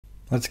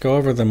Let's go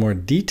over the more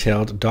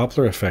detailed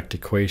Doppler effect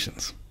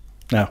equations.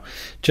 Now,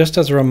 just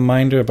as a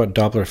reminder about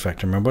Doppler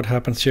effect, remember what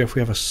happens here if we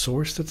have a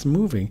source that's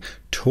moving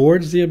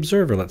towards the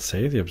observer. Let's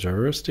say the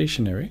observer is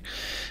stationary,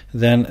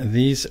 then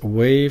these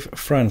wave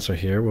fronts are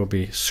here will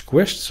be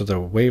squished, so the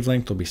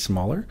wavelength will be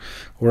smaller,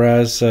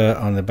 whereas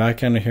on the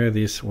back end here,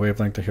 these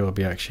wavelength here will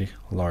be actually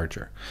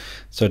larger.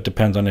 So it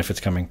depends on if it's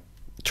coming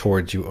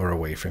towards you or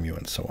away from you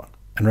and so on.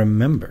 And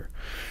remember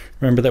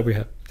that we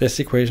have this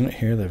equation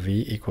here, the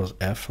V equals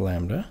F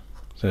lambda.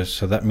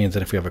 So that means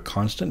that if we have a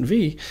constant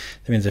V,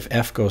 that means if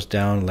F goes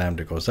down,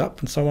 lambda goes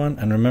up, and so on.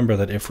 And remember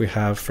that if we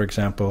have, for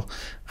example,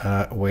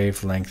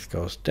 wavelength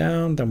goes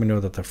down, then we know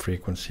that the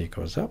frequency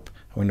goes up.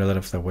 And we know that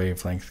if the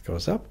wavelength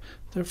goes up,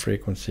 the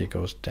frequency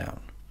goes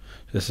down.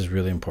 This is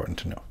really important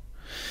to know.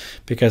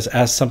 Because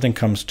as something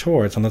comes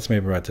towards, and let's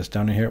maybe write this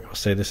down here, we'll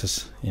say this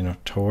is,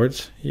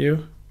 towards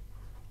you.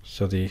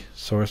 So the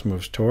source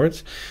moves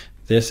towards.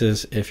 This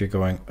is if you're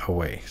going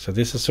away. So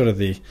this is sort of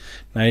the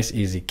nice,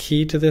 easy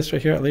key to this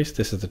right here, at least.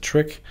 This is the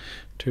trick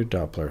to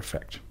Doppler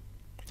effect.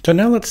 So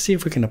now let's see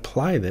if we can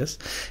apply this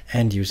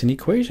and use an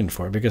equation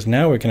for it, because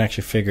now we can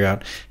actually figure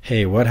out,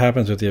 hey, what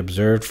happens with the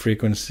observed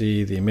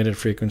frequency, the emitted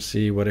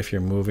frequency, what if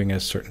you're moving at a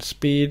certain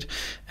speed,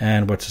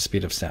 and what's the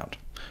speed of sound.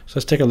 So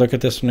let's take a look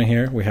at this one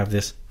here. We have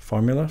this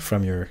formula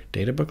from your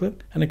data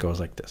booklet, and it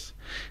goes like this.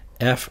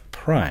 F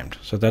primed,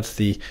 so that's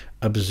the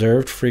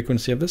observed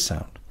frequency of the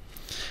sound,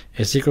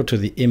 is equal to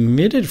the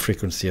emitted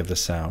frequency of the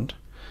sound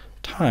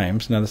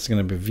times, now this is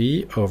going to be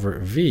V over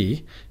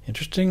V.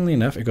 Interestingly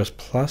enough, it goes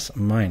plus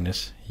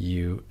minus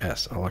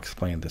US. I'll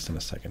explain this in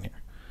a second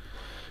here.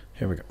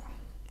 Here we go.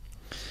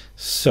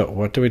 So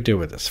what do we do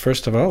with this?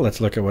 First of all,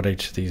 let's look at what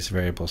each of these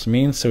variables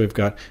means. So we've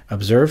got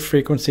observed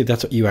frequency,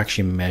 that's what you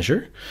actually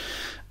measure.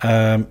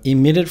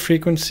 Emitted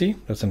frequency,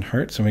 that's in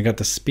hertz, and we got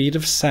the speed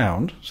of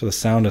sound. So the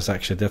sound is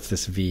actually, that's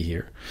this V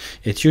here.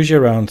 It's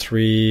usually around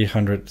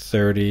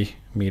 330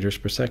 meters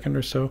per second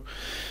or so.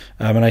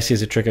 And I see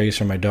as a trick I use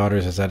for my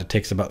daughters is that it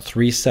takes about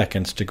 3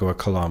 seconds to go a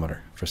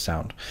kilometer for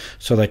sound.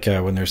 So like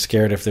when they're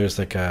scared, if there's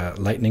like a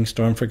lightning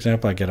storm, for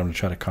example, I get them to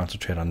try to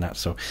concentrate on that.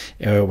 So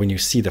when you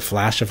see the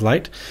flash of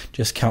light,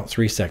 just count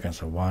 3 seconds.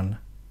 So 1,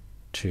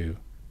 2,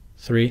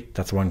 3,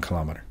 that's 1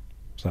 kilometer.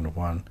 So then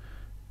 1,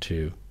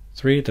 2,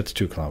 3, that's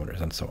 2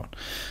 kilometers, and so on.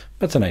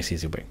 That's a nice,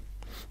 easy way.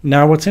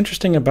 Now, what's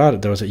interesting about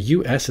it, though, is that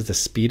US is the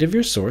speed of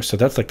your source, so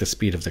that's like the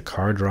speed of the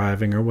car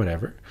driving or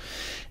whatever.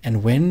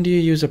 And when do you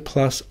use a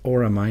plus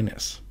or a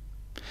minus?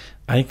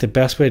 I think the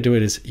best way to do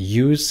it is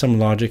use some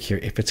logic here.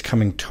 If it's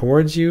coming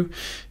towards you,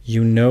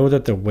 you know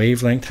that the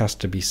wavelength has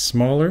to be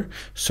smaller,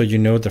 so you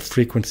know the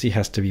frequency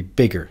has to be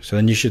bigger. So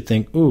then you should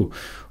think, ooh,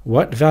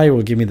 what value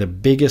will give me the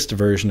biggest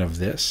version of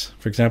this?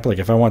 For example, like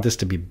if I want this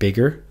to be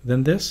bigger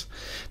than this,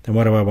 then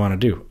what do I want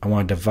to do? I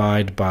want to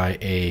divide by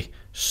a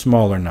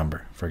smaller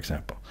number, for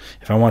example.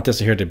 If I want this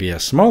here to be a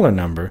smaller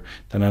number,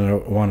 then I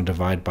want to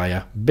divide by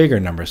a bigger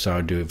number, so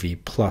I'll do V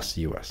plus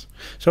US.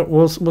 So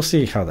we'll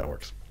see how that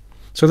works.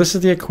 So this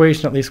is the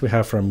equation at least we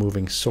have for a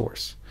moving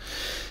source.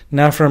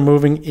 Now for a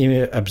moving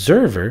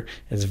observer,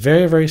 it's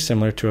very, very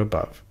similar to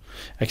above,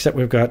 except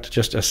we've got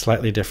just a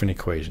slightly different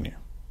equation here.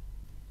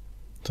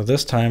 So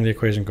this time the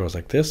equation goes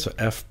like this. So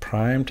F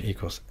primed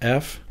equals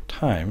F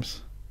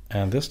times,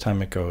 and this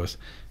time it goes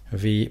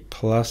V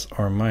plus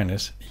or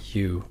minus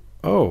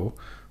UO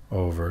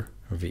over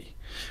V,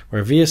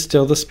 where V is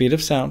still the speed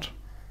of sound,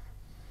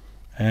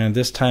 and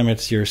this time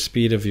it's your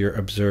speed of your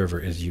observer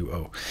is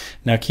UO.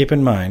 Now keep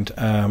in mind,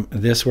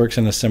 this works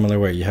in a similar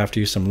way. You have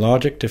to use some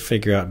logic to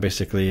figure out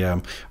basically,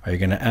 are you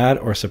going to add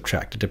or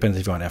subtract? It depends.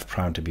 If you want F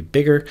prime to be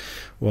bigger,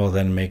 well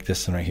then make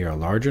this one right here a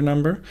larger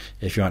number.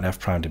 If you want F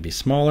prime to be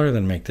smaller,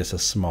 then make this a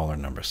smaller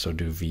number. So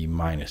do V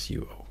minus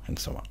UO and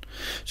so on.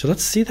 So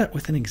let's see that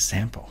with an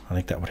example. I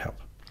think that would help.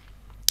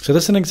 So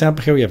this is an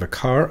example here. We have a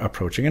car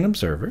approaching an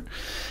observer.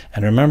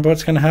 And remember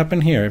what's going to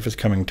happen here. If it's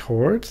coming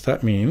towards,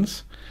 that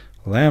means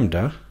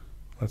lambda,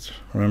 let's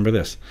remember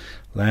this,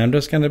 lambda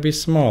is going to be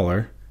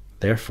smaller,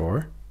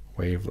 therefore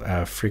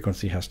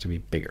frequency has to be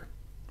bigger.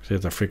 So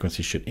the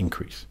frequency should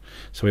increase.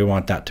 So we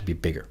want that to be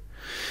bigger.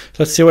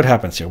 So let's see what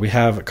happens here. We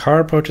have a car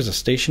approaches a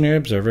stationary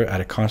observer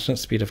at a constant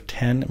speed of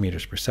 10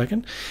 meters per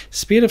second.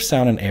 Speed of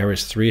sound in air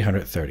is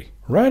 330.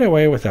 Right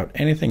away, without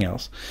anything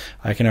else,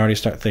 I can already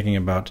start thinking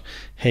about,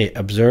 hey,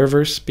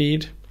 observer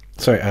speed,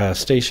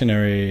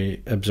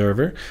 stationary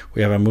observer,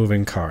 we have a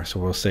moving car. So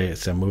we'll say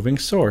it's a moving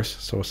source.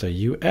 So we'll say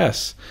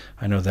US,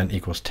 I know then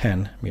equals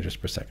 10 meters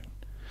per second.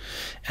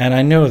 And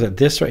I know that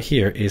this right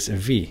here is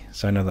V.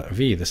 So I know that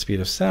V, the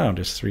speed of sound,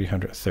 is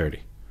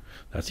 330.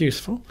 That's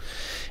useful.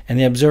 And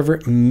the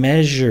observer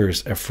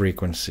measures a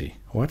frequency.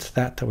 What's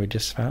that we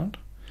just found?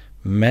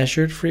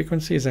 Measured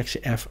frequency is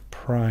actually F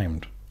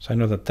primed. So I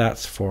know that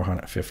that's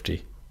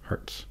 450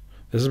 hertz.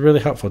 This is really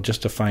helpful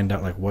just to find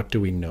out, like, what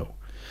do we know?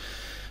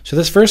 So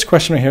this first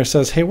question right here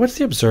says, hey, what's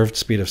the observed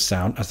speed of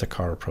sound as the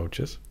car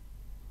approaches?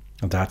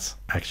 And that's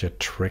actually a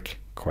trick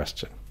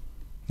question.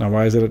 Now,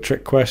 why is it a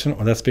trick question?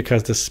 Well, that's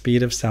because the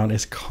speed of sound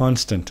is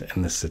constant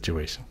in this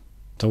situation.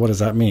 So what does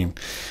that mean?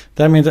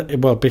 That means that,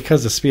 well,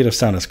 because the speed of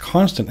sound is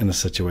constant in the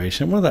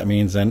situation, well, that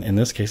means then in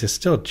this case it's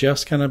still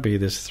just going to be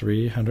this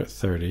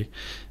 330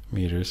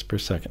 meters per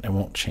second. It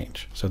won't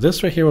change. So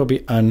this right here will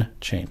be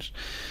unchanged.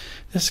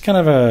 This is kind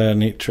of a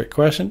neat trick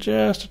question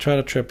just to try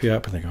to trip you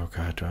up and think, oh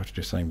God, do I have to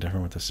do something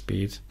different with the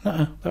speeds?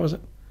 Nuh-uh, that was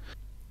it.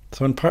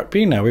 So in part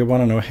B now, we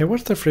want to know, hey,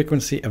 what's the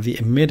frequency of the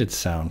emitted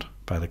sound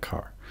by the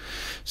car?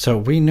 So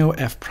we know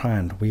F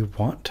prime. We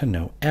want to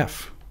know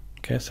F.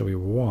 Okay, so we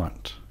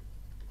want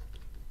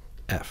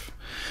F.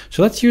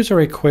 So let's use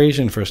our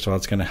equation first of all.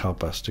 It's going to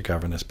help us to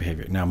govern this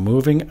behavior. Now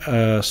moving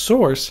a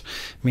source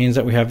means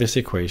that we have this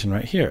equation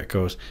right here. It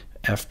goes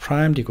F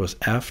primed equals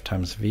F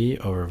times V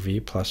over V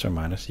plus or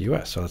minus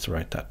US. So let's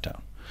write that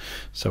down.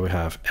 So we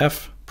have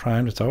F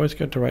primed. It's always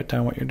good to write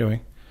down what you're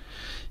doing.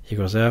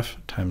 Equals F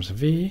times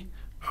V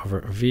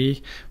over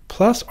V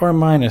plus or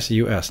minus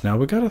US. Now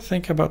we've got to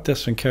think about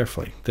this one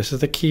carefully. This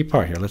is the key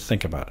part here. Let's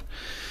think about it.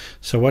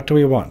 So what do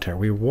we want here?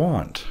 We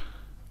want,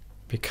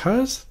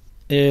 because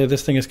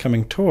this thing is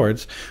coming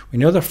towards, we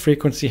know the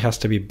frequency has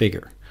to be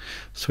bigger.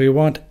 So we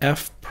want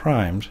F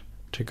primed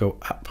to go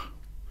up.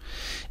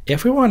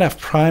 If we want F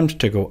primed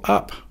to go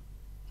up,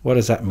 what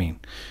does that mean?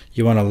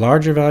 You want a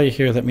larger value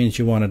here. That means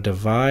you want to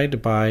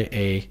divide by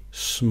a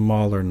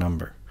smaller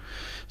number.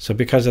 So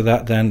because of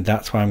that, then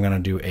that's why I'm going to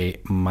do a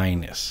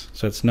minus.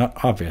 So it's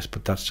not obvious,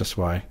 but that's just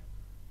why.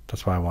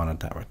 That's why I wanted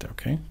that right there,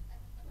 okay?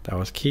 That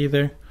was key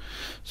there.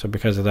 So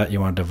because of that, you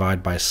want to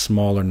divide by a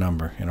smaller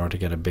number in order to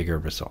get a bigger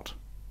result.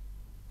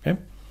 Okay?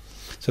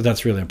 So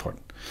that's really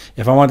important.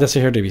 If I want this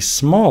here to be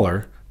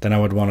smaller, then I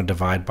would want to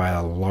divide by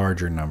a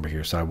larger number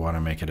here. So I want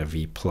to make it a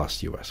V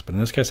plus US. But in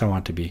this case, I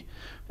want to be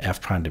F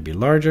prime to be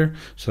larger.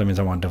 So that means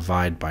I want to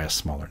divide by a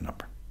smaller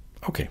number.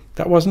 Okay,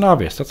 that wasn't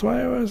obvious. That's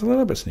why I was a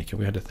little bit sneaky.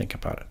 We had to think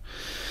about it.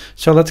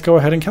 So let's go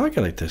ahead and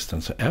calculate this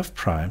then. So F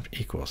prime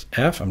equals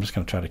F. I'm just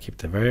going to try to keep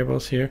the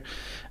variables here.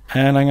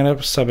 And I'm going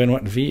to sub in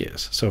what V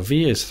is. So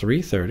V is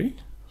 330.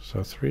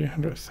 So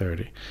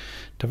 330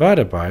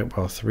 divided by,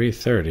 well,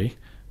 330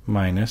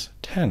 minus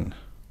 10.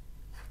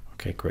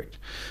 Okay, great.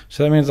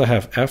 So that means I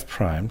have F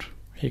primed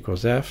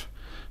equals F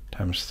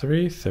times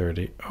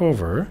 330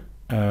 over,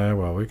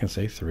 well, we can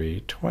say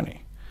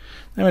 320.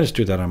 Let me just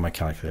do that on my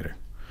calculator.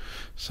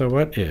 So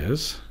what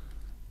is,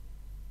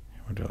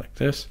 we'll do it like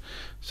this,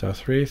 so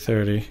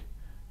 330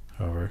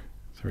 over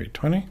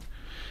 320.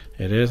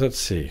 It is, let's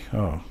see,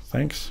 oh,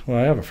 thanks. Well,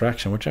 I have a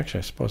fraction, which actually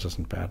I suppose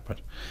isn't bad, but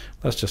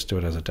let's just do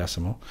it as a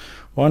decimal.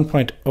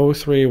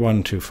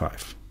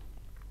 1.03125.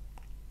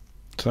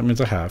 So that means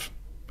I have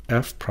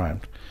F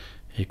primed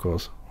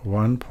equals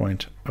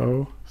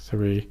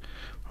 1.03,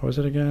 what was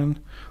it again?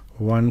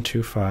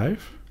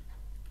 125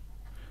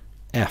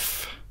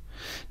 F.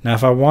 Now,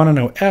 if I want to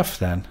know F,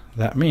 then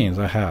that means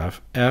I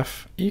have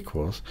F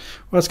equals,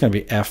 well, it's going to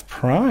be F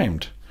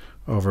primed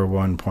over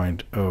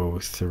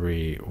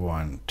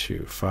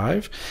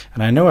 1.03125.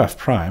 And I know F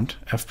primed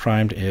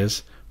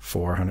is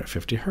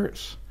 450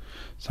 hertz.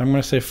 So I'm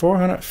going to say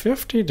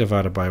 450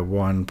 divided by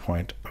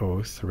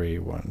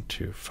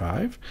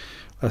 1.03125.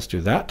 Let's do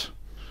that.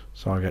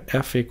 So I'll get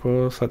F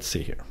equals, let's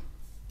see here.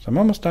 So I'm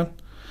almost done.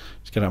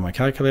 Let's get out my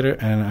calculator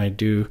and I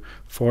do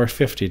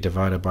 450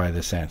 divided by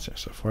this answer.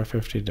 So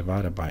 450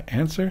 divided by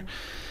answer,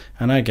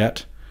 and I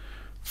get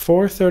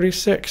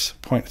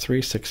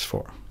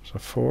 436.364. So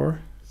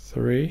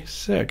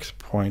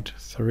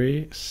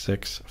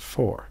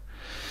 436.364.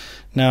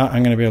 Now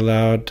I'm going to be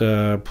allowed,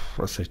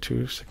 let's say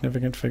two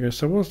significant figures.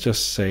 So we'll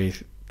just say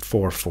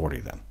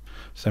 440 then.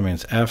 So that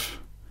means F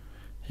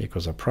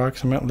equals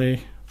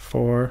approximately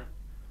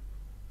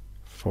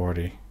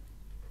 440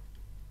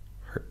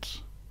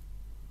 hertz.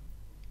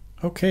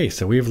 Okay,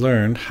 so we've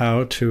learned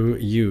how to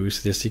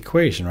use this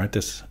equation, right?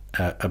 This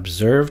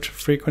observed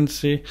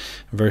frequency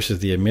versus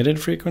the emitted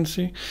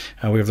frequency.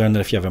 We've learned that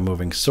if you have a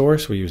moving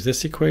source, we use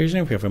this equation.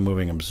 If we have a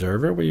moving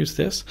observer, we use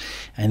this.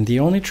 And the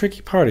only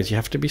tricky part is you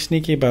have to be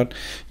sneaky about,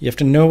 you have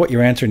to know what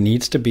your answer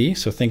needs to be.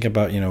 So think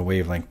about,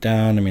 wavelength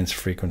down, it means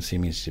frequency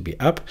needs to be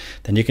up.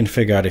 Then you can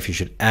figure out if you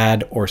should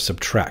add or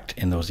subtract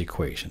in those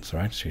equations,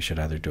 right? So you should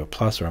either do a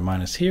plus or a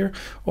minus here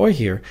or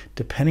here,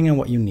 depending on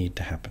what you need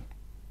to happen.